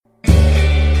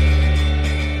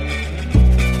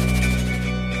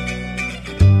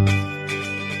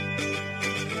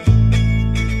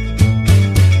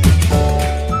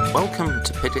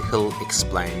Peter Hill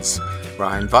Explains, where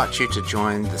I invite you to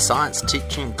join the science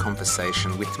teaching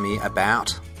conversation with me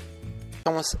about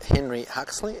Thomas Henry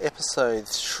Huxley, episode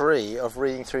 3 of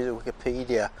reading through the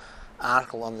Wikipedia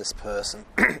article on this person.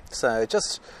 So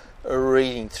just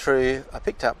reading through, I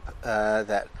picked up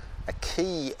that a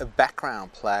key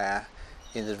background player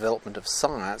in the development of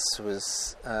science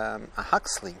was a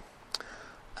Huxley,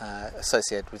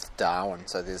 associated with Darwin.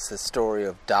 So there's the story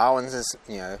of Darwin's,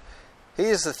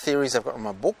 here's the theories I've got in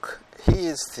my book,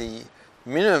 here's the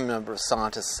minimum number of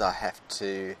scientists I have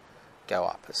to go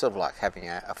up. It's sort of like having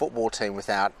a football team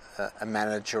without a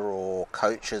manager or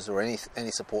coaches or any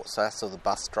support staff or the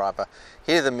bus driver.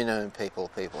 Here are the minimum people,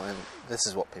 and this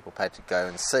is what people paid to go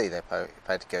and see. They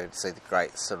paid to go to see the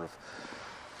great sort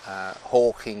of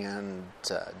Hawking and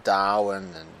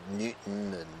Darwin and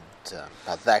Newton and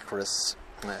Pythagoras,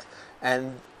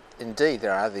 and indeed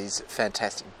there are these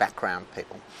fantastic background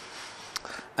people.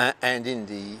 And in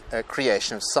the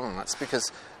creation of science,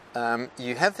 because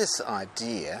you have this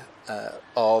idea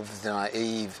of the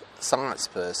naive science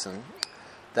person.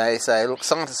 They say, look,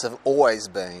 scientists have always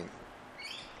been,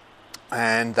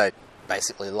 and they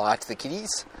basically lie to the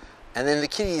kiddies, and then the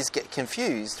kiddies get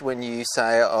confused when you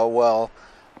say, oh well,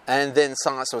 and then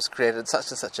science was created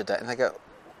such and such a date, and they go,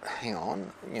 hang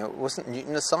on, wasn't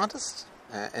Newton a scientist?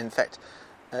 In fact,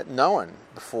 no one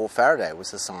before Faraday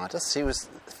was a scientist.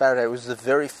 Faraday was the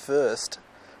very first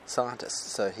scientist.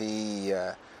 So he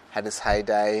had his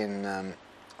heyday in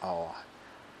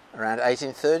around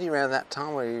 1830, around that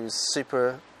time, where he was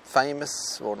super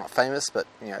famous, or not famous, but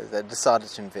they decided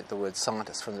to invent the word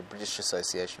scientist from the British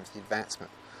Association for the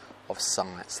Advancement of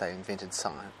Science. They invented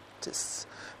scientists,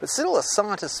 but still, a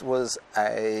scientist was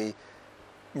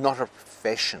not a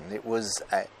profession. It was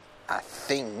a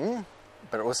thing,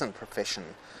 but it wasn't a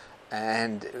profession.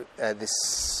 And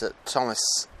this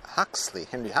Thomas Huxley,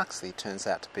 Henry Huxley, turns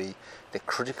out to be the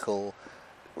critical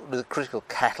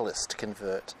catalyst to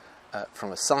convert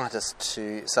from a scientist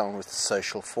to someone with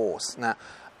social force. Now,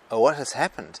 what has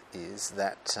happened is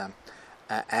that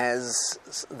as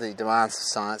the demands of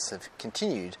science have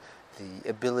continued, the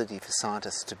ability for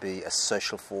scientists to be a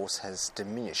social force has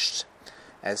diminished,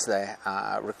 as they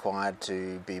are required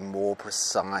to be more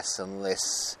precise and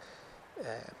less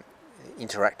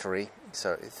interactory.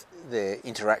 So if their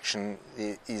interaction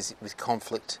is with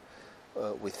conflict,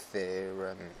 with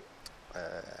their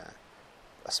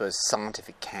I suppose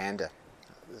scientific candour,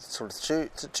 sort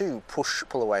of two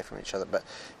pull away from each other. But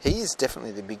he is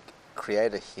definitely the big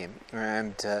creator here,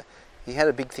 and he had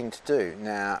a big thing to do.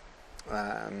 Now,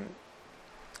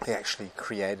 he actually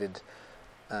created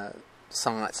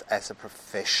science as a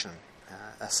profession,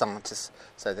 a scientist.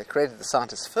 So they created the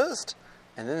scientist first,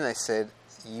 and then they said,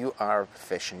 you are a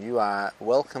profession, you are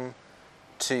welcome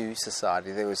to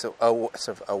society. There was sort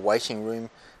of a waiting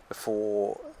room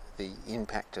before the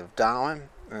impact of Darwin,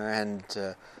 and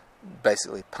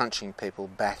basically punching people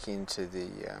back into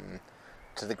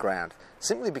the ground,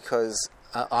 simply because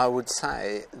I would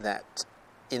say that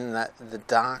in the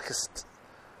darkest,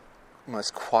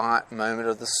 most quiet moment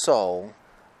of the soul,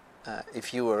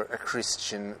 if you were a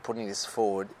Christian putting this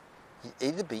forward, you'd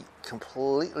either be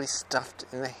completely stuffed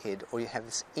in the head, or you have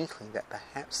this inkling that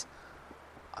perhaps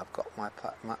I've got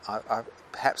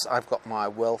my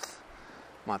wealth,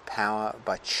 my power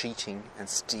by cheating and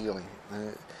stealing.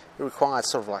 It required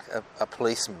sort of like a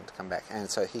policeman to come back. And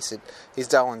so he said, here's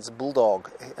Darwin's bulldog.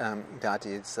 The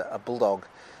idea is that a bulldog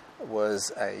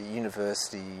was a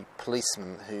university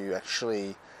policeman who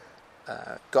actually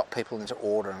got people into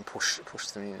order and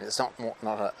pushed them in. It's not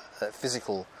a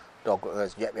physical dog that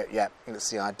goes yap, yap, yap.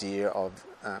 It's the idea of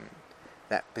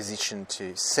that position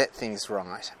to set things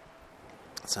right.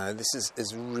 So this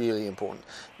is really important.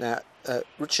 Now,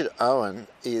 Richard Owen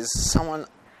is someone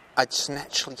I just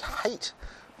naturally hate.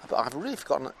 I've really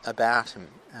forgotten about him,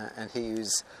 and he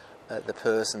was the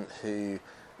person who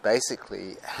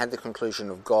basically had the conclusion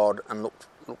of God and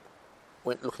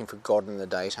went looking for God in the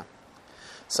data.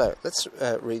 So let's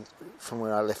read from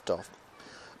where I left off.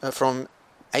 From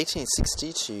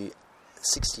 1860 to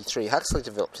 63, Huxley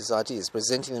developed his ideas,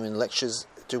 presenting them in lectures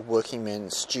to working men,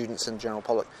 students, and general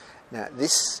public. Now,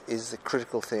 this is the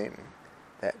critical thing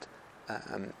that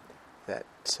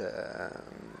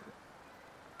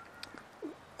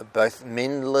both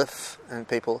Mendeleev and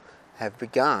people have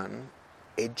begun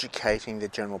educating the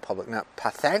general public. Now,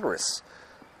 Pythagoras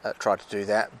tried to do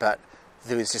that, but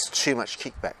there was just too much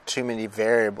kickback, too many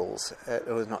variables. It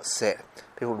was not set.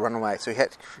 People would run away. So he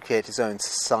had to create his own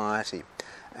society.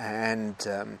 And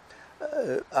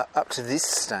up to this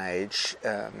stage,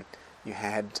 you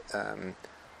had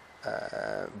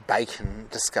Bacon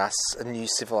discuss a new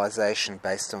civilization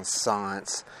based on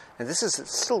science, and this is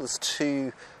still this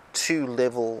two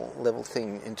level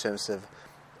thing in terms of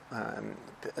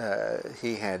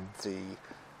he had the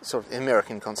sort of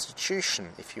American Constitution,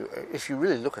 if you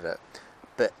really look at it,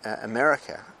 but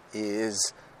America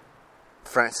is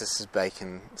Francis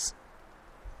Bacon's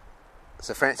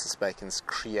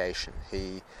creation.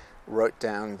 He wrote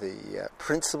down the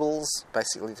principles,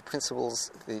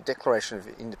 the Declaration of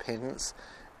Independence,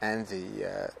 and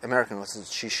the American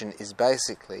Constitution is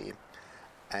basically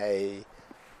a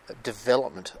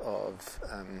development of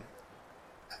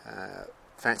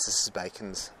Francis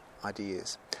Bacon's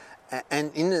ideas.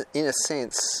 And in a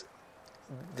sense,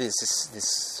 there's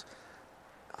this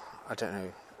I don't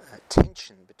know,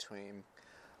 tension between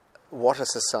what a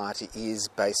society is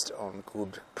based on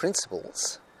good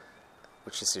principles,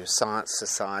 which is your science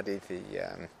society,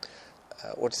 the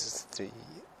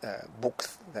book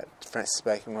that Francis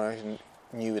Bacon wrote in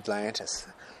New Atlantis,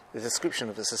 the description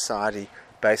of a society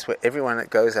based where everyone that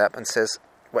goes up and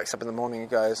wakes up in the morning and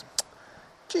goes,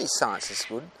 gee, science is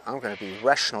good, I'm going to be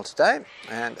rational today,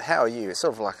 and how are you? It's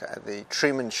sort of like the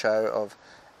Truman Show of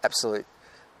absolute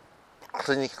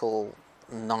clinical,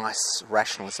 nice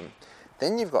rationalism.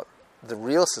 Then you've got the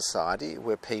real society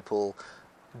where people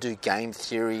do game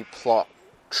theory, plot,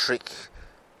 trick,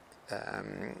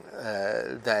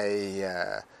 they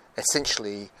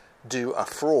essentially do a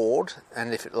fraud,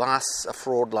 and if a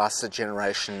fraud lasts a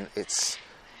generation, it's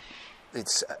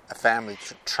a family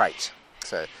trait.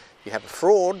 So you have a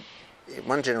fraud in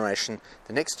one generation,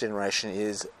 the next generation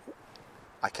is,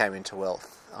 I came into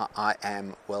wealth, I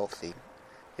am wealthy.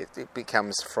 It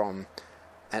becomes from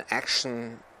an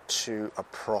action to a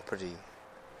property.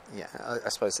 Yeah, I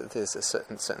suppose that there's a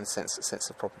certain sense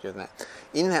of property in that.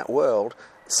 In that world,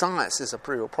 science is a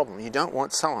real problem. You don't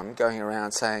want someone going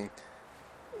around saying,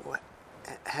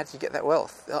 how do you get that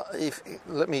wealth?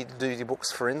 Let me do your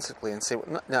books forensically and see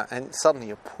what... No, and suddenly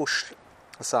you're pushed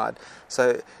aside.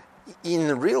 So in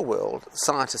the real world,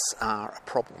 scientists are a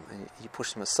problem, and you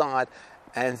push them aside,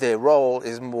 and their role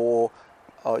is more,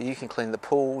 you can clean the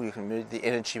pool, you can move the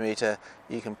energy meter,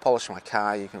 you can polish my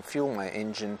car, you can fuel my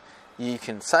engine, you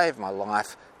can save my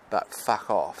life, but fuck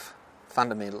off,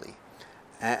 fundamentally.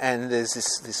 And there's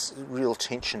this real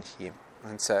tension here.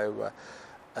 And so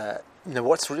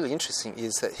what's really interesting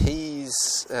is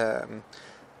that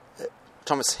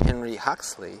Thomas Henry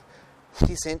Huxley,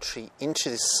 his entry into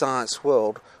this science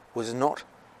world was not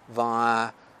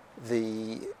via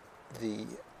the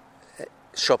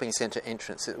shopping centre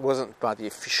entrance. It wasn't by the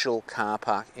official car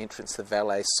park entrance, the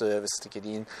valet service to get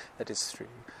in, that is through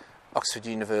Oxford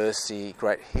University.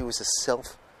 Great. He was a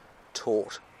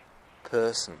self-taught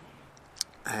person.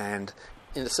 And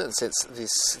in a certain sense,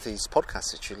 these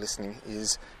podcasts that you're listening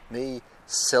is me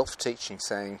self-teaching,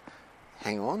 saying,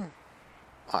 hang on,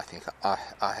 I think I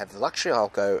have the luxury, I'll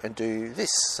go and do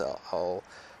this, I'll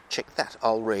check that,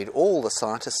 I'll read all the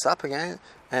scientists up again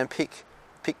and pick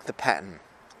the pattern.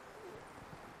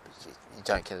 You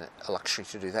don't get a luxury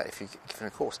to do that if you're given a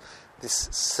course. This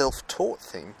self-taught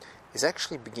thing is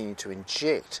actually beginning to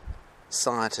inject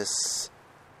scientists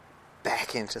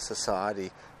back into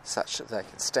society such that they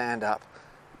can stand up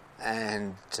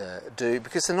and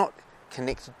because they're not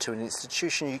connected to an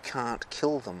institution, you can't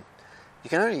kill them.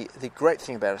 The great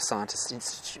thing about a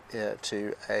scientist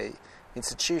to a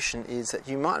institution is that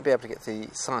you might be able to get the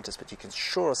scientist, but you can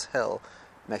sure as hell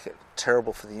make it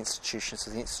terrible for the institution,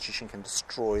 so the institution can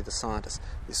destroy the scientist.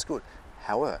 It's good.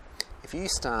 However, if you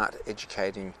start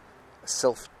educating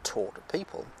self-taught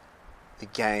people, the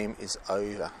game is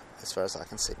over, as far as I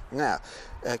can see. Now,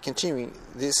 continuing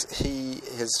this, he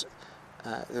has,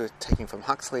 taking from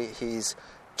Huxley, he's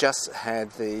just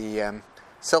had the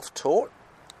self-taught.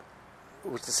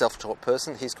 With the self-taught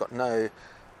person, he's got no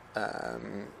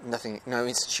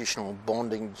institutional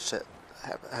bonding to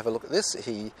have a look at this.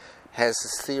 He has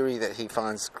this theory that he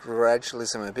finds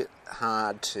gradualism a bit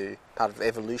hard to, part of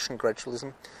evolution,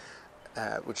 gradualism,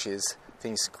 which is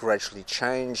things gradually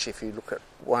change. If you look at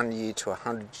 1 year to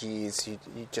 100 years, you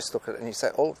just look at it and you say,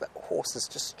 oh, that horse has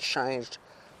just changed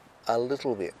a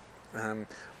little bit.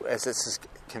 As this is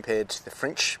compared to the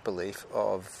French belief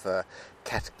of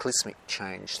cataclysmic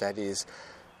change, that is,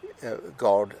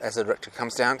 God as a director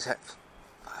comes down and says,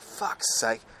 for fuck's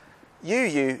sake,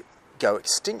 you go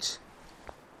extinct.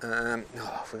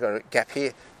 We've got a gap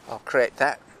here, I'll create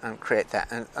that,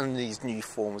 and these new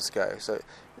forms go. So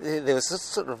there was this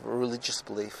sort of religious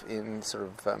belief in sort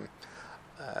of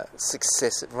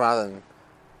success, rather than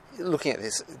looking at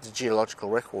the geological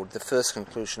record. The first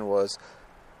conclusion was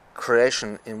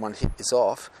creation in one hit is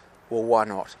off. Well, why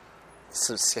not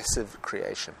successive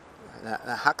creation?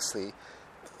 Now Huxley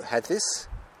had this.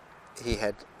 He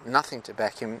had nothing to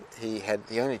back him. He had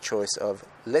the only choice of,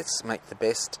 let's make the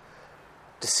best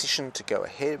decision to go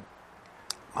ahead.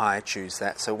 I choose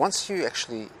that. So once you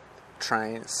actually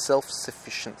train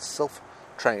self-sufficient,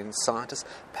 self-trained scientists,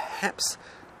 perhaps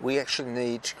we actually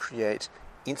need to create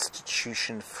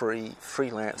institution-free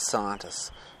freelance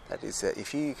scientists. That is, that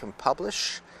if you can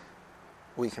publish,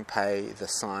 we can pay the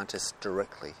scientists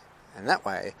directly. And that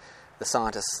way, the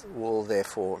scientists will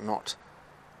therefore not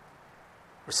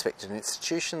respect an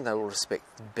institution, they will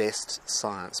respect the best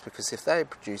science, because if they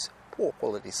produce poor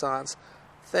quality science,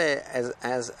 they,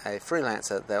 as a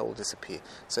freelancer, they will disappear.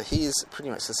 So here's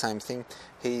pretty much the same thing.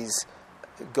 He's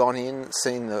gone in,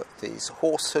 seen these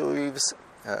horse hooves,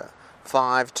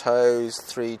 5 toes,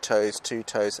 3 toes, 2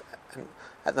 toes. And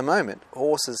at the moment,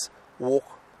 horses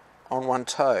walk on 1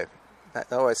 toe.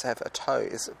 They always have a toe.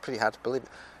 It's pretty hard to believe.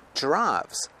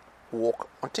 Giraffes walk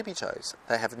on tippy toes.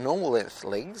 They have normal length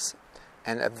legs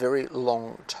and a very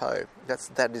long toe.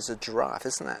 That is a giraffe.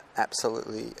 Isn't that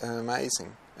absolutely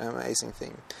amazing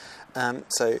thing?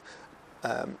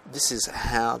 This is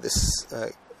how this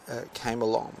came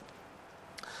along.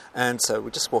 And so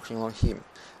we're just walking along here.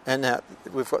 And now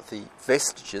we've got the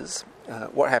vestiges.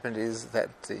 What happened is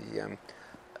that the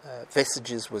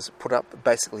vestiges was put up,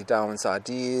 basically Darwin's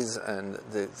ideas, and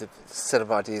the set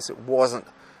of ideas, it wasn't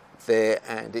there,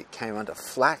 and it came under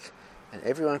flak, and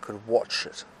everyone could watch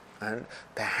it. And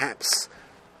perhaps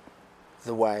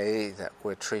the way that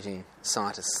we're treating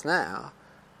scientists now,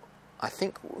 I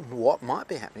think what might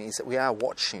be happening is that we are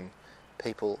watching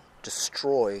people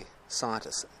destroy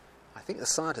scientists. I think the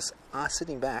scientists are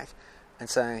sitting back and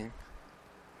saying,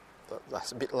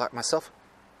 that's a bit like myself,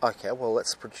 okay, well,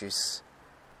 let's produce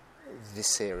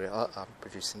this area. I'm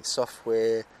producing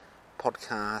software,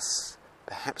 podcasts,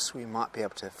 perhaps we might be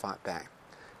able to fight back.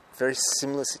 Very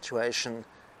similar situation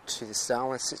to this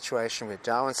Darwin situation, where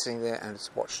Darwin's sitting there and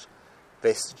has watched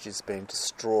vestiges being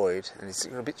destroyed, and he's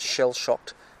a bit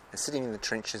shell-shocked and sitting in the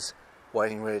trenches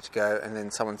waiting ready to go, and then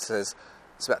someone says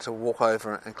it's about to walk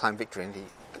over and claim victory, and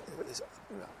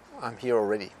I'm here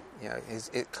already. You know,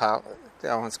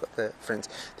 Darwin's got the friends.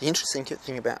 The interesting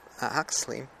thing about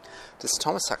Huxley, this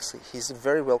Thomas Huxley, he's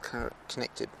very well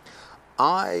connected.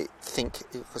 I think,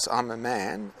 because I'm a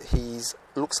man, he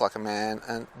looks like a man,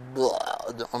 and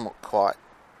I'm not quite.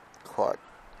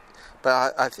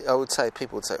 But I would say,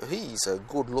 people would say, he's a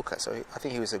good looker. So I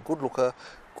think he was a good looker,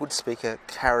 good speaker,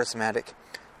 charismatic,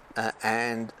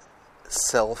 and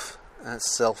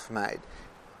self-made.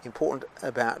 Important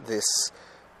about this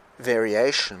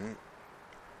variation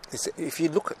is that if you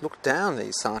look down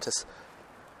these scientists,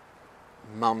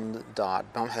 mum died.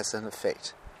 Mum has an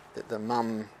effect. That the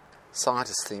mum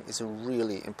scientist thing is a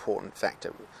really important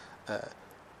factor.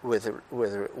 Whether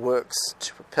it works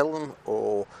to propel them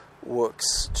or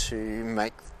works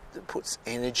to puts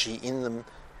energy in them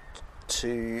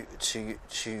to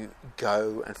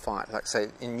go and fight. Like, say,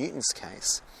 in Newton's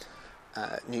case,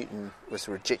 Newton was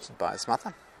rejected by his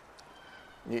mother.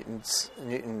 Newton's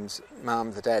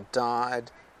mum, the dad,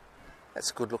 died. That's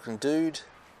a good-looking dude.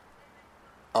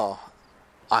 Oh,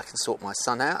 I can sort my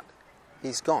son out.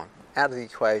 He's gone, out of the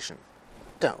equation.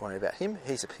 Don't worry about him.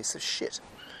 He's a piece of shit.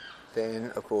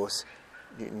 Then, of course,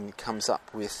 Newton comes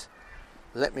up with,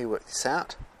 let me work this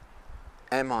out.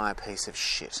 Am I a piece of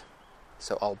shit?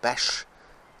 So I'll bash.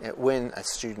 When a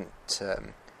student,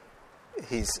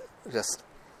 he's just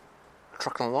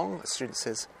trucking along, a student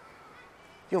says,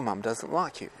 your mum doesn't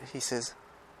like you. He says,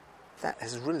 that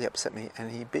has really upset me.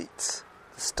 And he beats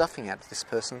the stuffing out of this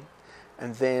person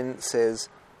and then says,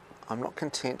 I'm not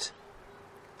content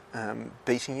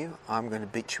beating you, I'm going to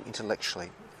beat you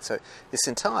intellectually. So this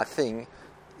entire thing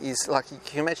is like, you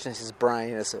can imagine his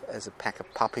brain as a pack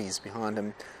of puppies behind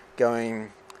him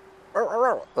going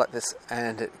like this,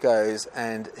 and it goes,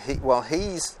 and while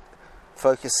he's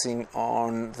focusing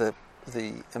on the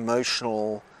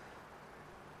emotional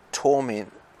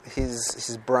torment,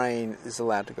 his brain is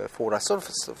allowed to go forward. I sort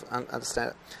of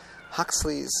understand it.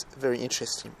 Huxley is very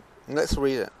interesting. Let's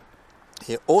read it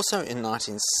here. Also in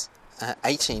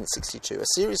 1862, a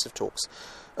series of talks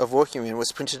of working men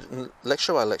was printed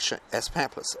lecture by lecture as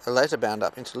pamphlets, later bound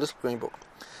up into a little green book.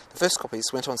 The first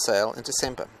copies went on sale in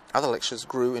December. Other lectures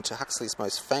grew into Huxley's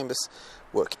most famous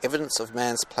work, Evidence of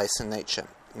Man's Place in Nature,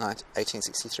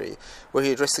 1863, where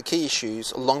he addressed the key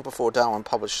issues long before Darwin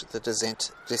published The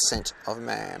Descent of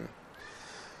Man.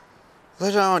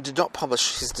 Though Darwin did not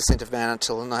publish his Descent of Man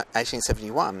until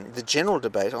 1871, the general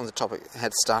debate on the topic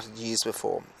had started years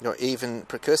before. There were even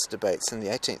precursor debates in the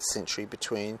 18th century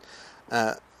between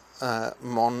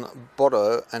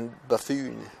Monboddo and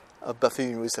Buffon.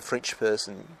 Buffon was a French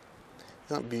person.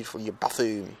 Isn't that beautiful? You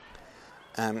buffoon.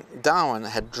 Darwin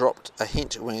had dropped a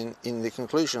hint when, in the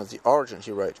conclusion of The Origin,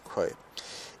 he wrote, quote,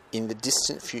 "In the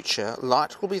distant future,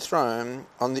 light will be thrown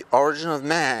on the origin of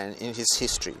man in his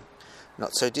history.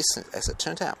 Not so distant as it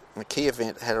turned out. A key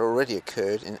event had already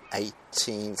occurred in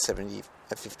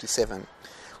 1857,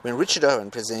 when Richard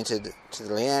Owen presented to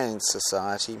the Linnean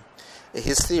Society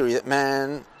his theory that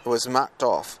man was marked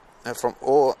off from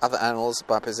all other animals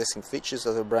by possessing features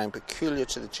of the brain peculiar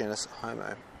to the genus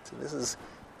Homo." So this is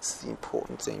the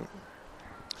important thing.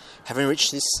 Having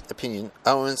reached this opinion,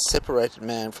 Owen separated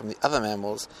man from the other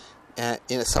mammals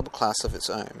in a subclass of its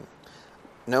own.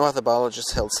 No other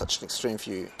biologist held such an extreme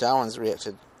view. Darwin's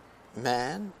reacted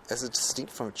man as a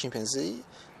distinct from a chimpanzee,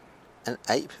 an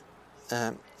ape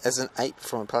as an ape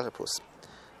from a platypus.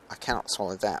 I cannot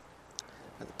swallow that.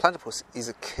 And the platypus is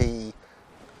a key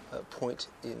point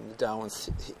in Darwin's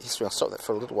history. I'll stop that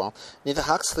for a little while. Neither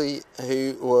Huxley,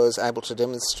 who was able to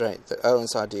demonstrate that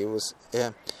Owen's idea was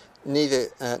neither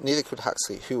could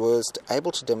Huxley, who was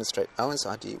able to demonstrate Owen's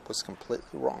idea was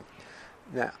completely wrong.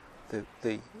 Now, the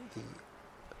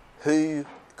who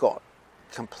got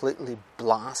completely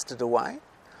blasted away?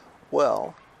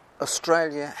 Well,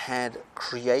 Australia had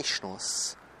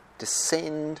creationists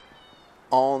descend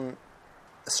on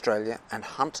Australia and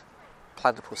hunt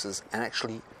platypuses and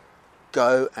actually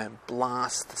go and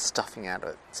blast the stuffing out of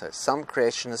it. So some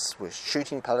creationists were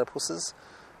shooting platypuses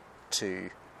to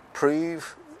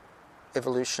prove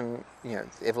evolution, the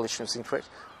evolution was incorrect.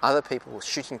 Other people were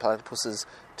shooting platypuses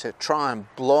to try and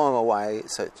blow them away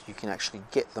so that you can actually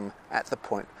get them at the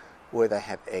point where they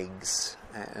have eggs.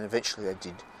 And eventually they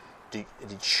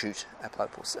did shoot a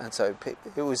platypus. And so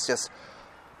it was just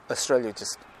Australia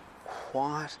just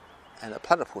quiet, and the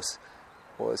platypus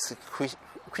was the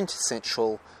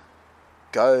quintessential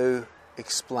go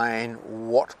explain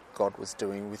what God was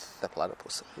doing with the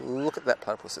platypus. Look at that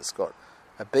platypus. It's got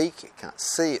a beak, it can't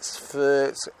see, its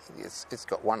fur, it's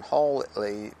got one hole,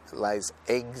 it lays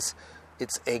eggs.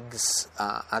 Its eggs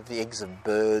are the eggs of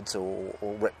birds or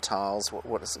reptiles.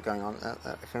 What is going on? I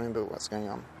can't remember what's going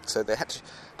on. So they had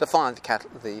to find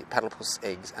the platypus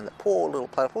eggs, and the poor little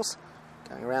platypus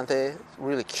going around there,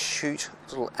 really cute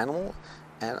little animal,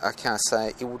 and I can't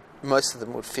say, most of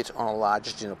them would fit on a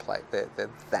large dinner plate. They're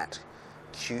that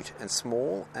cute and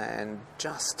small and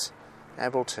just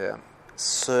able to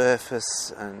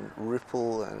surface and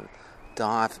ripple and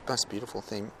dive. Most beautiful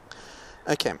thing.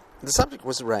 Okay, the subject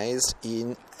was raised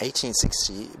in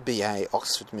 1860 BA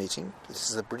Oxford meeting. This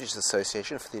is the British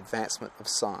Association for the Advancement of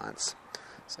Science.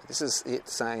 So this is it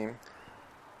saying,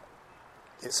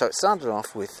 so it started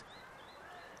off with,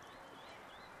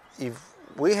 if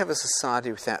we have a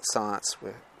society without science,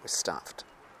 we're stuffed.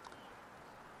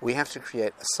 We have to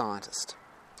create a scientist.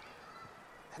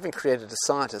 Having created a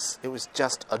scientist, it was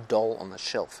just a doll on the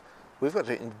shelf. We've got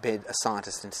to embed a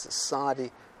scientist into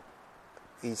society.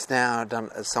 He's now done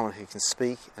as someone who can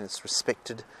speak and is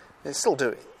respected. They still do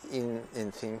it in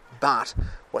thing, but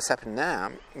what's happened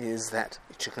now is that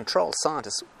to control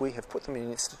scientists, we have put them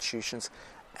in institutions,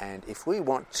 and if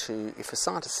a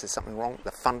scientist says something wrong,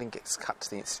 the funding gets cut to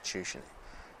the institution.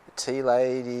 The tea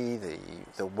lady,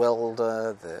 the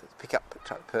welder, the pickup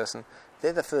type person,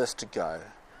 they're the first to go.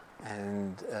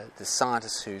 And the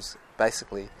scientist, who's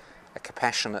basically a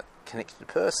compassionate, connected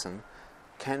person,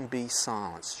 can be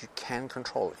silenced. You can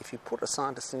control it. If you put a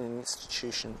scientist in an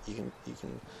institution, you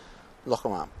can lock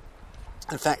them up.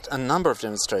 In fact, a number of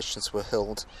demonstrations were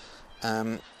held.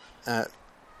 Owen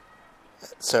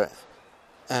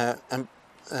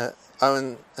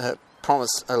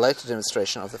promised a later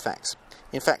demonstration of the facts.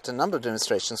 In fact, a number of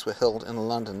demonstrations were held in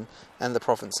London and the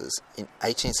provinces. In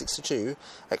 1862,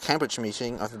 a Cambridge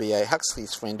meeting of the B.A.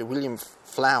 Huxley's friend William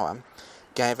Flower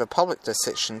gave a public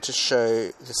dissection to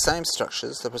show the same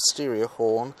structures, the posterior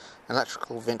horn and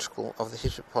lateral ventricle of the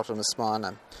hippopotamus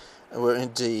minor, were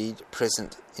indeed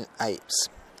present in apes.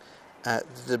 The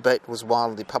debate was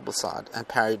widely publicised and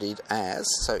parodied as,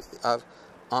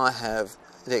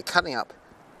 they're cutting up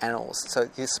animals. So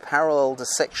this parallel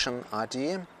dissection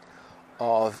idea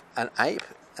of an ape,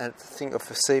 and the thing of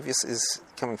Vesuvius is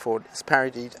coming forward, is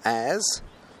parodied as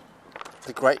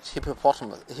the great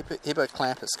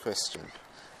hippoclampus question.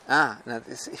 Now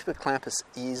this hippoclampus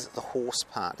is the horse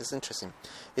part. It's interesting.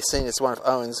 It's seen as one of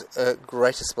Owen's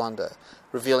greatest blunder,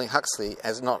 revealing Huxley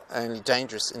as not only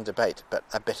dangerous in debate, but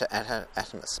a better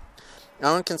atomist.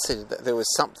 Owen considered that there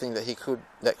was something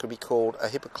that could be called a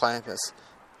hippoclampus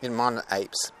in minor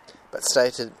apes, but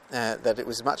stated that it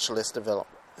was much less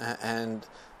developed, and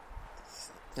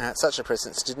such a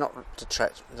presence did not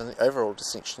detract from the overall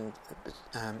distinction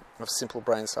of simple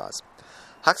brain size.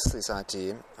 Huxley's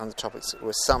idea on the topics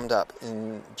was summed up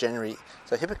in January.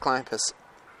 So Hippocampus,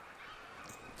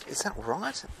 is that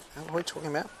right? What are we talking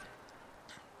about?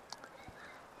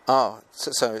 Oh,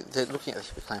 so they're looking at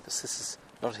the hippocampus. This is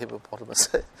not a hippopotamus,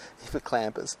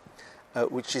 hippocampus,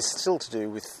 which is still to do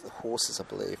with horses, I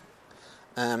believe.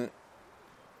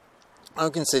 I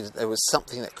can see that there was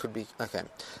something that could be... Okay.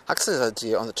 Huxley's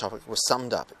idea on the topic was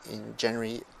summed up in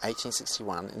January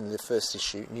 1861 in the first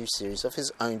issue, new series of his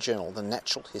own journal, The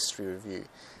Natural History Review.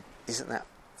 Isn't that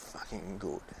fucking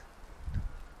good?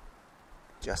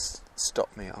 Just stop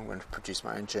me, I'm going to produce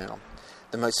my own journal.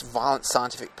 The most violent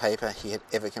scientific paper he had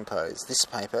ever composed. This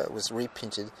paper was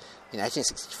reprinted in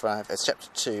 1865 as Chapter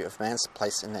 2 of Man's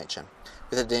Place in Nature,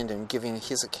 with addendum giving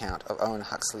his account of Owen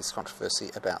Huxley's controversy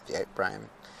about the ape brain.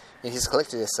 In his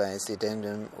collected essays, the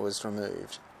addendum was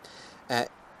removed.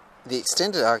 The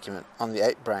extended argument on the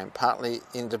ape brain, partly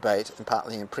in debate and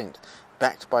partly in print,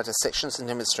 backed by dissections and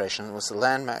demonstration, was the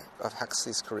landmark of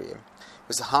Huxley's career. It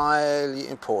was highly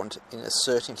important in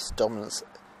asserting his dominance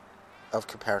of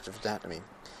comparative anatomy.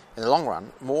 In the long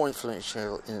run, more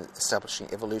influential in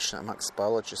establishing evolution amongst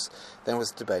biologists than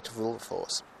was the debate of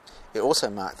Wilberforce. It also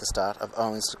marked the start of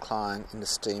Owen's decline in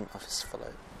esteem of his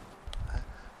fellow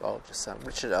biologists.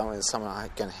 Richard Owen is someone I'm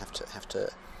going to have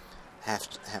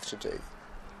to do.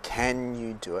 Can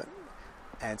you do it?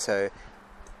 And so,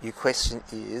 your question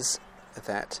is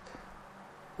that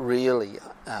really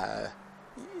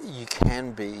you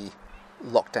can be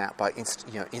locked out by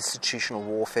institutional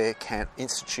warfare.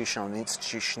 Institution on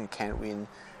institution can't win,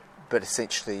 but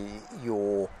essentially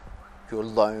your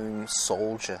lone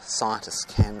soldier scientist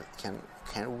can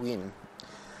win.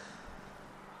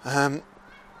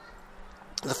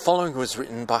 The following was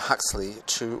written by Huxley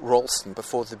to Ralston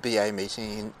before the BA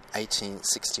meeting in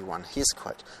 1861. Here's a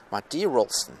quote: "My dear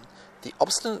Ralston, the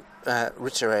obstinate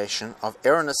reiteration of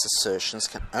erroneous assertions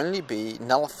can only be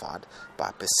nullified by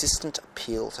a persistent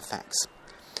appeal to facts.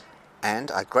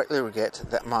 And I greatly regret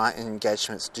that my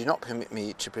engagements do not permit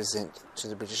me to present to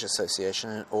the British Association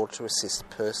in order to assist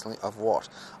personally of what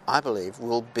I believe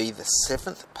will be the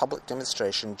 7th public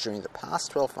demonstration during the past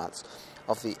 12 months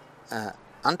of the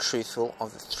untruthful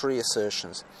of the 3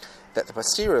 assertions that the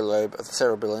posterior lobe of the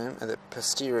cerebellum and the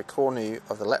posterior cornu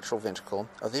of the lateral ventricle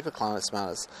of the hippocampus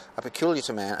manus are peculiar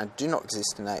to man and do not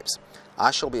exist in apes. I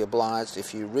shall be obliged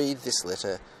if you read this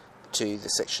letter to the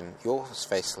section. Yours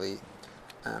faithfully,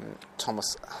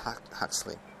 Thomas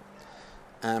Huxley."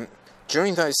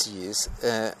 During those years,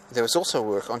 there was also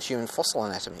work on human fossil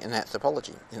anatomy and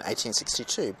anthropology. In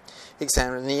 1862, he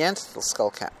examined a Neanderthal skull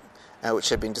cap, which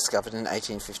had been discovered in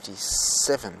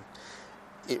 1857.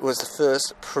 It was the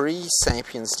first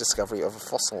pre-sapiens discovery of a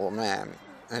fossil man,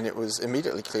 and it was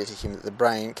immediately clear to him that the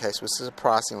brain case was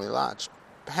surprisingly large.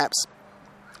 Perhaps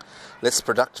less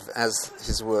productive as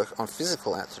his work on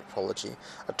physical anthropology,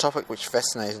 a topic which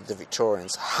fascinated the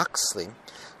Victorians. Huxley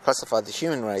classified the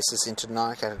human races into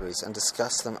 9 categories and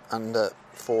discussed them under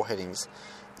 4 headings: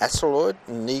 Australoid,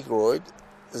 Negroid,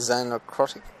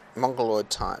 Xenocrotic, Mongoloid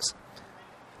types.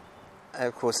 And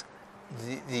of course,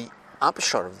 the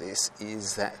upshot of this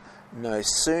is that no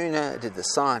sooner did the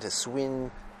scientists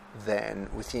win than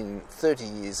within 30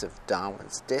 years of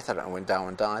Darwin's death, I don't know when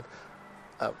Darwin died,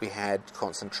 we had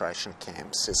concentration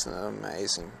camps. Isn't it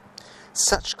amazing?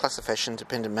 Such classification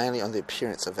depended mainly on the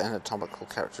appearance of anatomical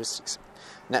characteristics.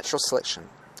 Natural selection.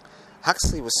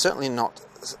 Huxley was certainly not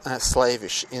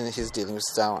slavish in his dealing with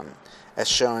Darwin. As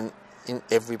shown in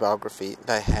every biography,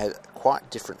 they had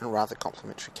quite different and rather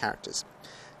complementary characters.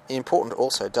 Important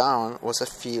also, Darwin was a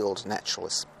field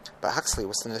naturalist, but Huxley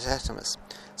was an anatomist,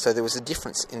 so there was a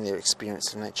difference in their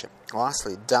experience of nature.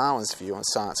 Lastly, Darwin's view on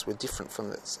science were different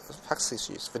from Huxley's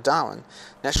views. For Darwin,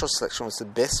 natural selection was the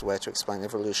best way to explain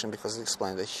evolution because it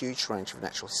explained a huge range of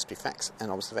natural history facts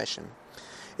and observation.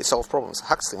 It solved problems.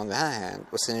 Huxley, on the other hand,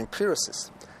 was an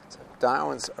empiricist. So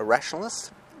Darwin's a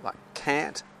rationalist, like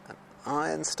Kant and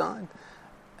Einstein.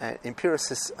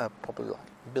 Empiricists are probably like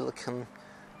Billiken,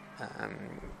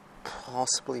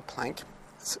 possibly Planck.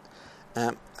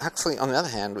 Huxley, on the other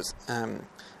hand, was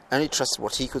only trusted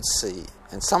what he could see,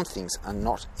 and some things are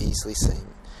not easily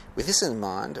seen. With this in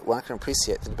mind, one can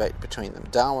appreciate the debate between them.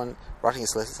 Darwin, writing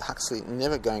his letters, Huxley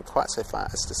never going quite so far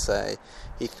as to say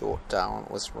he thought Darwin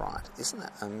was right. Isn't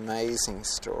that an amazing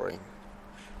story?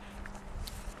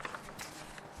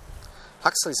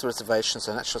 Huxley's reservations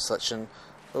on natural selection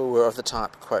were of the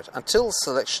type, quote, "Until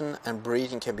selection and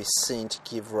breeding can be seen to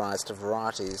give rise to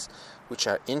varieties which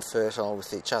are infertile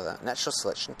with each other, natural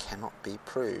selection cannot be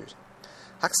proved."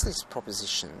 Huxley's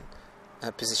position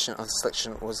on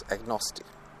selection was agnostic,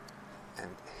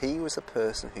 and he was a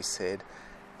person who said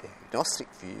the agnostic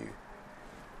view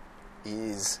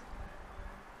is,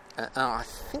 and I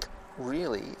think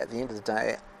really at the end of the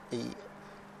day,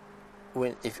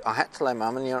 if I had to lay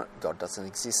my money on it, God doesn't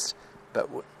exist. But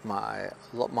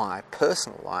my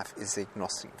personal life is the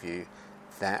agnostic view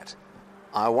that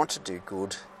I want to do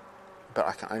good, but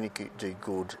I can only do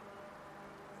good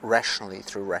rationally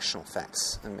through rational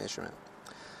facts and measurement.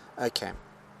 Okay.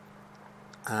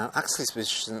 Huxley's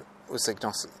position was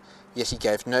agnostic, yet he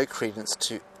gave no credence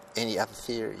to any other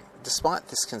theory. Despite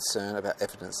this concern about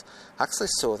evidence, Huxley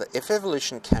saw that if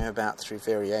evolution came about through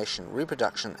variation,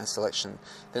 reproduction and selection,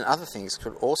 then other things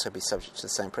could also be subject to the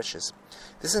same pressures.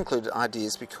 This included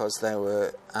ideas because they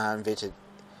were invented,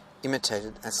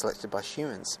 imitated and selected by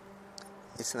humans.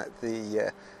 Isn't that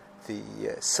the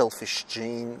selfish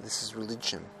gene? This is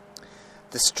religion.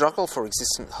 The struggle for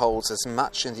existence holds as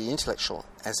much in the intellectual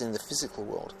as in the physical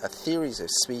world, a theories of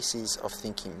species of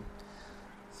thinking,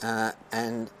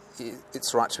 and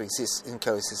its right to exist in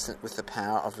coexistence with the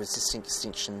power of resisting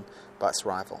extinction by its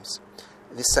rivals.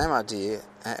 This same idea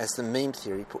as the meme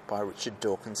theory put by Richard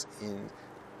Dawkins in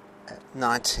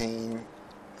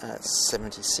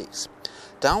 1976.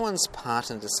 Darwin's part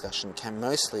in the discussion came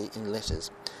mostly in letters,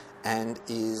 and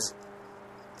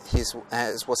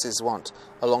as was his wont,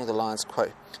 along the lines,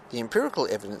 quote, "The empirical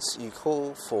evidence you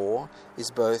call for is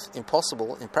both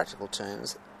impossible in practical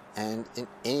terms and in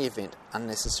any event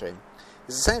unnecessary.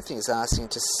 It's the same thing as asking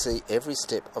to see every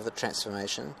step of the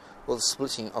transformation or the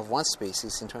splitting of one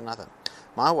species into another.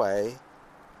 My way,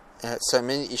 so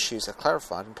many issues are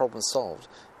clarified and problems solved.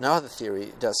 No other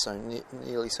theory does so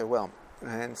nearly so well."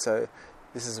 And so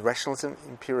this is rationalism,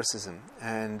 empiricism,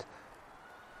 and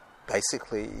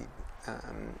basically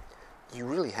you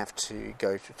really have to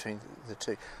go between the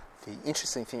two. The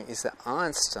interesting thing is that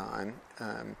Einstein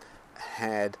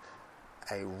had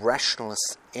a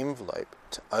rationalist envelope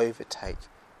to overtake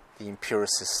the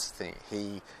empiricist thing.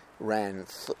 He ran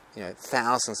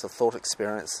thousands of thought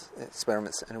experiments,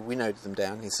 and winnowed them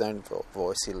down in his own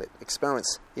voice. He let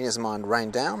experiments in his mind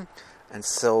rain down and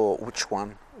saw which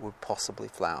one would possibly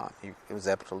flower. He was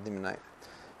able to eliminate.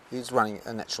 He was running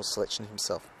a natural selection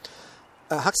himself.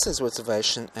 Huxley's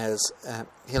observation, as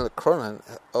Hillel Cronin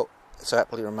so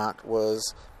aptly remarked,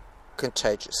 was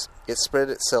contagious. It spread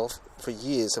itself for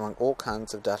years among all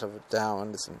kinds of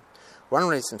Darwinism. One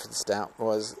reason for this doubt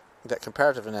was that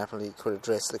comparative anatomy could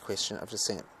address the question of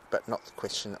descent, but not the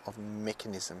question of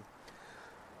mechanism.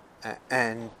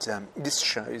 And this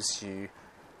shows you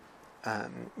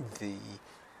the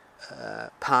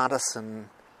partisan,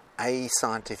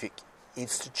 ascientific,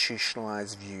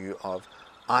 institutionalized view of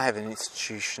I have an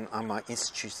institution, my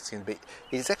institution is going to be...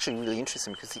 It is actually really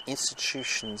interesting because the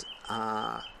institutions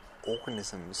are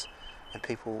organisms, and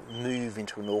people move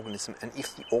into an organism, and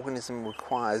if the organism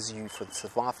requires you for the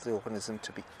survival of the organism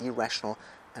to be irrational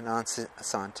and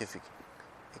unscientific,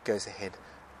 it goes ahead.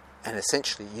 And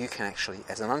essentially you can actually,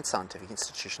 as an unscientific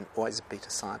institution, always beat a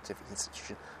scientific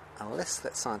institution, unless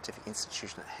that scientific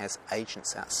institution has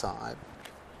agents outside,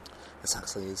 as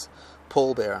Huxley is.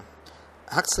 Pallbearer.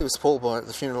 Huxley was pallbearer at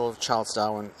the funeral of Charles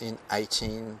Darwin in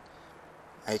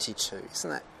 1882. Isn't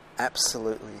that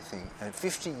absolutely the thing? In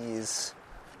 50 years'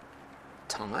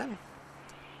 time,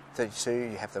 32,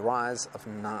 you have the rise of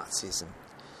Nazism.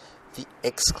 The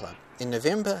X Club. In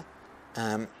November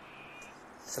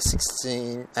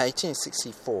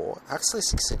 1864, Huxley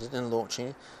succeeded in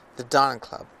launching the Darwin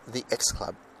Club, the X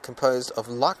Club, composed of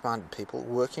like-minded people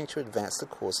working to advance the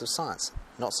cause of science.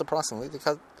 Not surprisingly, the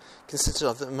club consisted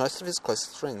of most of his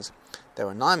closest friends. There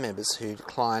were 9 members who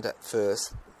declined at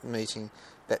first meeting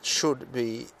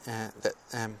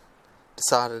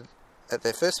decided at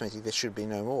their first meeting there should be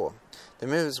no more. The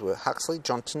members were Huxley,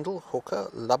 John Tyndall, Hooker,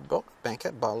 Lubbock,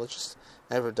 banker, biologist,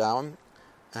 neighbour of Darwin,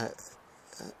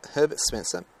 Herbert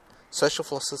Spencer, social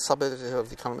philosopher, sub-editor of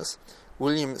The Economist,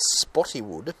 William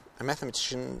Spottiswoode, a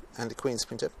mathematician and the Queen's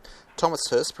printer, Thomas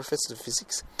Hurst, professor of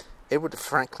physics, Edward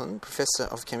Franklin, professor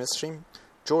of chemistry,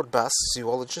 George Bass,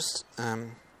 zoologist,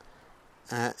 and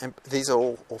these are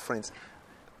all friends.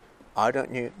 I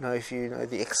don't know if you know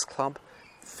the X Club,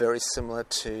 very similar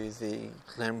to the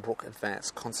Glenbrook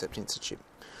Advanced Concept Institute.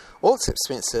 All except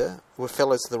Spencer were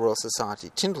fellows of the Royal Society.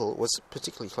 Tyndall was a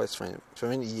particularly close friend. For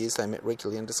many years they met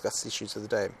regularly and discussed issues of the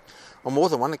day. On more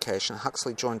than one occasion,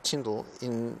 Huxley joined Tyndall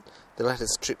in the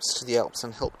latter's trips to the Alps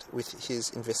and helped with his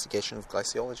investigation of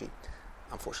glaciology.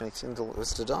 Unfortunately, Tyndall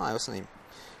was to die, wasn't he?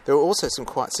 There were also some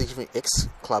quite significant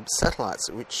X-Club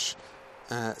satellites,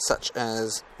 such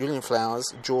as William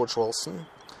Flowers, George Wolson,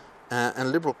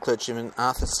 and Liberal clergyman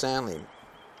Arthur Stanley,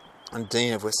 and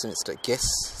Dean of Westminster.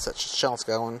 Guests such as Charles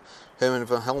Gowan, Herman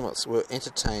von Helmholtz were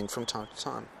entertained from time to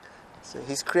time. So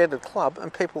he's created a club,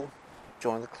 and people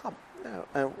join the club.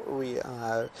 we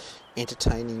are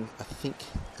entertaining, I think,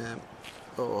 I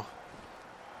don't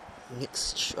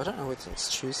know whether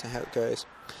it's Tuesday, how it goes.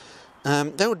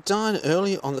 They would dine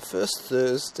early on the first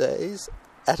Thursdays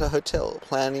at a hotel,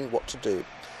 planning what to do.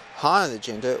 High on the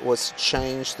agenda was to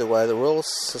change the way the Royal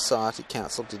Society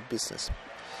Council did business.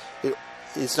 It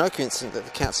is no coincidence that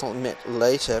the council met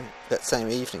later that same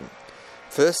evening.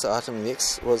 First item in the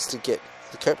X was to get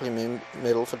the Copley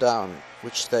Medal for Darwin,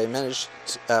 which they managed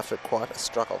after quite a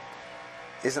struggle.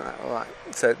 Isn't that right?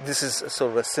 So this is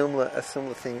sort of a similar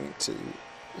thing to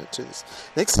this.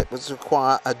 Next step was to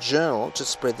require a journal to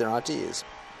spread their ideas.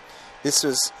 This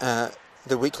was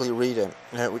the Weekly Reader,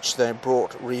 which they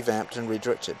brought, revamped and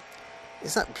redirected.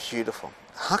 Isn't that beautiful?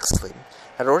 Huxley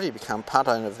had already become part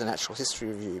owner of the Natural History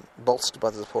Review, bolstered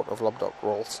by the support of Lobdell,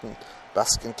 Ralston,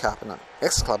 Busk and Carpenter,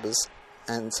 ex-clubbers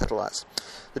and satellites.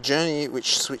 The journey,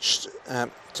 which switched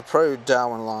to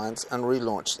pro-Darwin lines and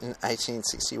relaunched in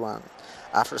 1861.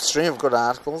 After a string of good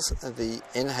articles, the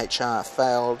NHR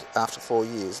failed after 4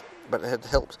 years, but it had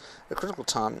helped a critical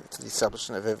time to the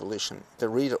establishment of evolution. The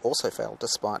Reader also failed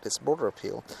despite its broader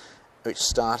appeal, which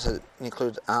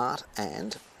included art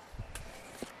and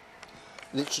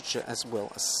literature as well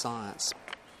as science.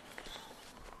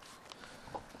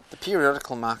 The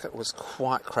periodical market was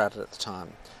quite crowded at the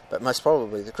time, but most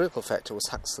probably the critical factor was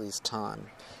Huxley's time.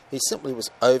 He simply was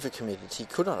overcommitted. He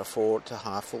could not afford to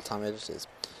hire full-time editors.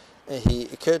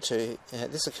 This occurred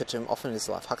to him often in his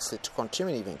life. Huxley took on too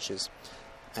many ventures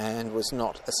and was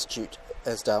not astute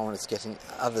as Darwin is getting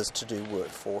others to do work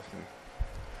for him.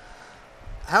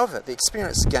 However, the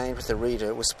experience gained with the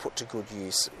Reader was put to good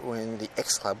use when the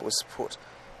X-Club was put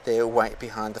their weight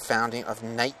behind the founding of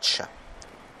Nature.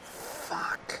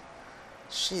 Fuck.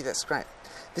 Gee, that's great.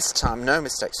 This time, no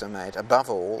mistakes were made. Above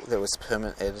all, there was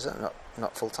permanent editor,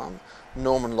 not full-time,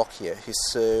 Norman Lockyer, who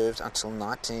served until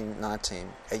 1919,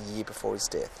 a year before his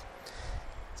death.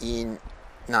 In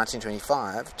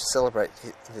 1925, to celebrate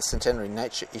the centenary,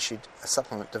 Nature issued a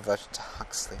supplement devoted to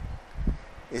Huxley.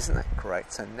 Isn't that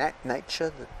great? So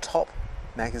Nature, the top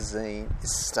magazine,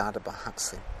 is started by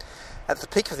Huxley. At the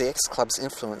peak of the X-Club's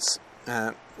influence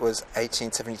was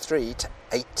 1873 to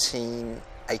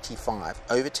 1885,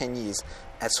 over 10 years,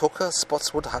 as Hooker,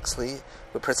 Spotswood, Huxley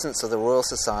were presidents of the Royal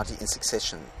Society in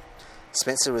succession.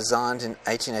 Spencer resigned in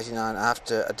 1889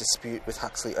 after a dispute with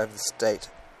Huxley over the state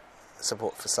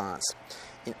support for science.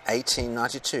 In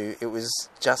 1892, it was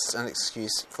just an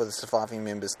excuse for the surviving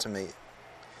members to meet.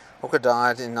 Hooker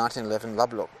died in 1911.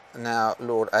 Lovelock, now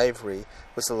Lord Avery,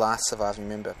 was the last surviving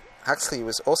member. Huxley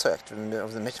was also active member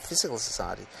of the Metaphysical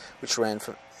Society, which ran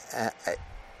from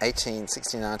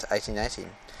 1869 to 1880.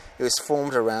 It was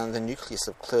formed around the nucleus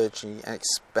of clergy and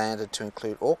expanded to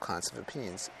include all kinds of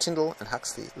opinions. Tyndall and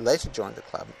Huxley later joined the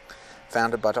club,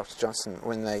 founded by Dr. Johnson,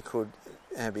 when they could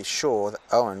be sure that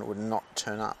Owen would not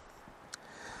turn up.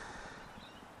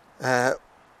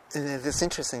 It's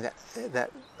interesting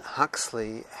that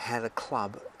Huxley had a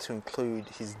club to include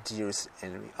his dearest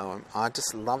enemy, Owen. I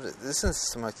just loved it. This is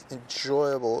the most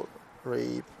enjoyable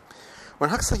read. When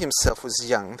Huxley himself was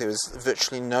young, there was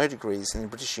virtually no degrees in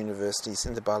British universities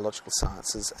in the biological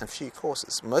sciences and few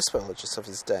courses. Most biologists of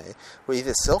his day were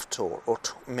either self-taught or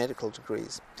took medical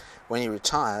degrees. When he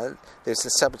retired, there was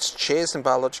established chairs in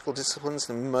biological disciplines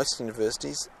in most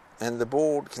universities and the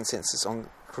board consensus on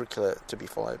curricula to be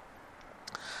followed.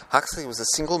 Huxley was the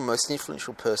single most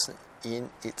influential person in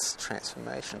its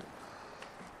transformation.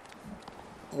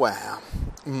 Wow.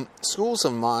 Schools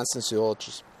of Mines and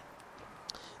Zoology.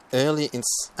 Early in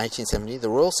 1870, the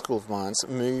Royal School of Mines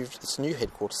moved its new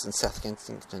headquarters in South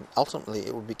Kensington. Ultimately,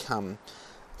 it would become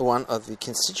one of the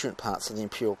constituent parts of the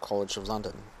Imperial College of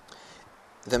London.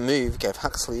 The move gave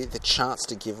Huxley the chance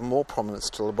to give more prominence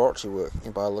to laboratory work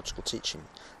in biological teaching,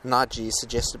 an idea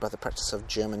suggested by the practice of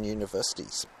German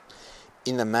universities.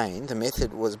 In the main, the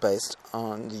method was based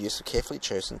on the use of carefully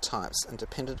chosen types and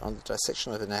depended on the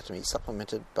dissection of anatomy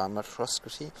supplemented by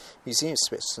microscopy, museum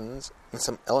specimens, and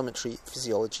some elementary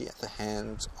physiology at the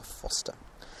hands of Foster.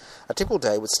 A typical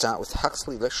day would start with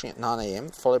Huxley lecturing at 9 a.m,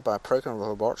 followed by a program of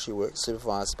laboratory work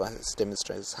supervised by his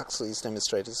demonstrators. Huxley's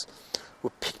demonstrators were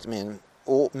picked men,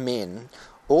 all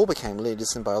became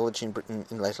leaders in biology in Britain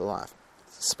in later life,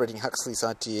 spreading Huxley's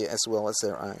idea as well as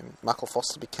their own. Michael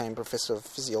Foster became Professor of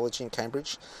Physiology in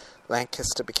Cambridge.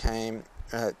 Lancaster became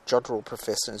Jodrell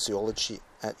Professor in Zoology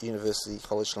at University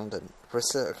College London,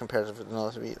 Professor of Comparative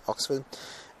Anatomy at Oxford,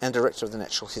 and Director of the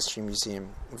Natural History Museum.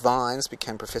 Vines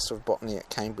became Professor of Botany at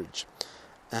Cambridge,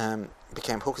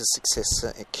 became Hooker's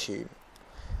successor at Kew.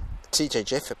 T.J.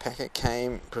 Jeffer Packer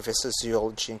became Professor of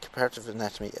Zoology and Comparative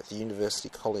Anatomy at the University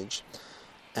College,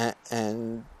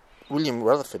 and William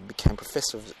Rutherford became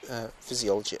Professor of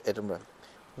Physiology at Edinburgh.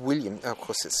 William, of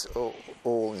course, it's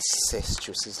all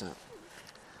incestuous, isn't it?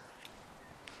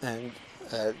 And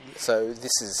so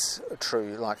this is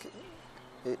true. Like,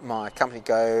 my company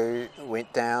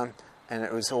went down, and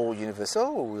it was all universal.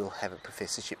 Oh, we'll have a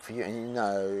professorship for you, and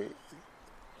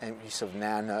and you sort of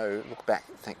now know. Look back,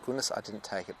 thank goodness I didn't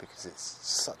take it because it's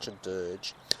such a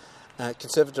dirge.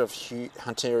 Conservator of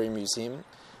Hunterian Museum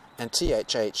and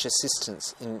THH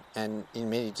assistants in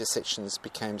many dissections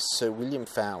became Sir William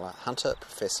Fowler, Hunter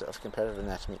Professor of Comparative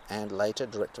Anatomy and later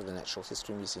Director of the Natural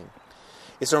History Museum.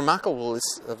 It's a remarkable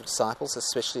list of disciples,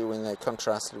 especially when they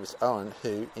contrasted with Owen,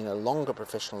 who, in a longer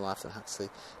professional life than Huxley,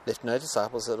 left no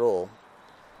disciples at all.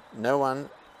 No one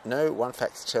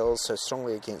fact tells so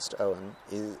strongly against Owen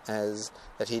as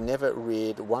that he never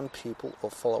reared one pupil or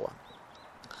follower.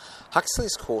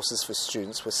 Huxley's courses for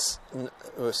students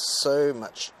were so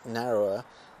much narrower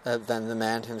than the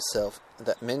man himself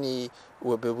that many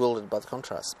were bewildered by the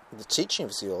contrast. The teaching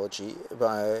of zoology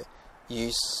by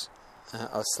use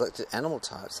of selected animal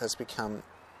types has become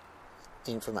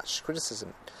in for much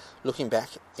criticism. Looking back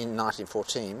in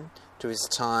 1914 to his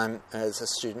time as a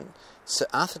student, Sir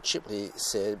Arthur Chipley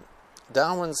said,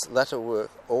 "Darwin's latter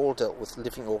work all dealt with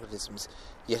living organisms,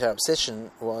 yet our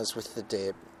obsession was with the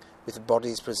dead, with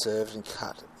bodies preserved and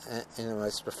cut in the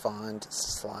most refined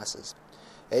slices."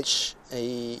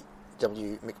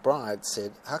 H.E.W. McBride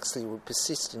said Huxley would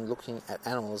persist in looking at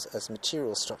animals as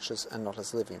material structures and not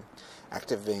as living,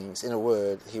 active beings. In a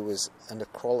word, he was a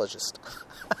necrologist.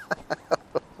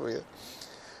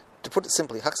 To put it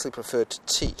simply, Huxley preferred to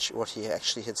teach what he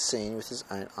actually had seen with his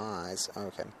own eyes.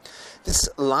 Okay. This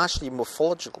largely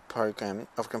morphological program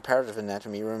of comparative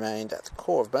anatomy remained at the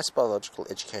core of most biological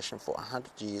education for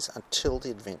 100 years until the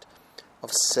advent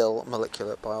of cell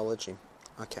molecular biology.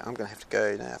 Okay, I'm going to have to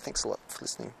go now. Thanks a lot for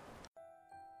listening.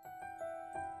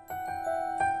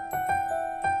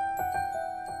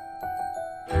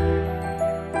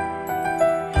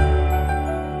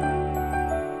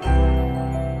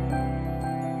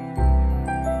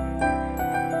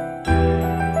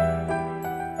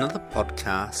 Another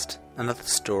podcast, another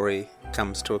story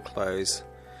comes to a close.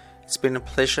 It's been a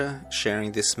pleasure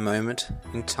sharing this moment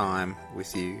in time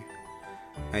with you.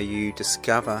 May you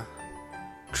discover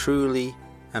truly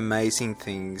amazing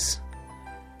things,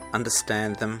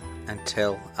 understand them, and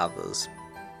tell others.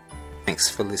 Thanks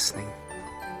for listening.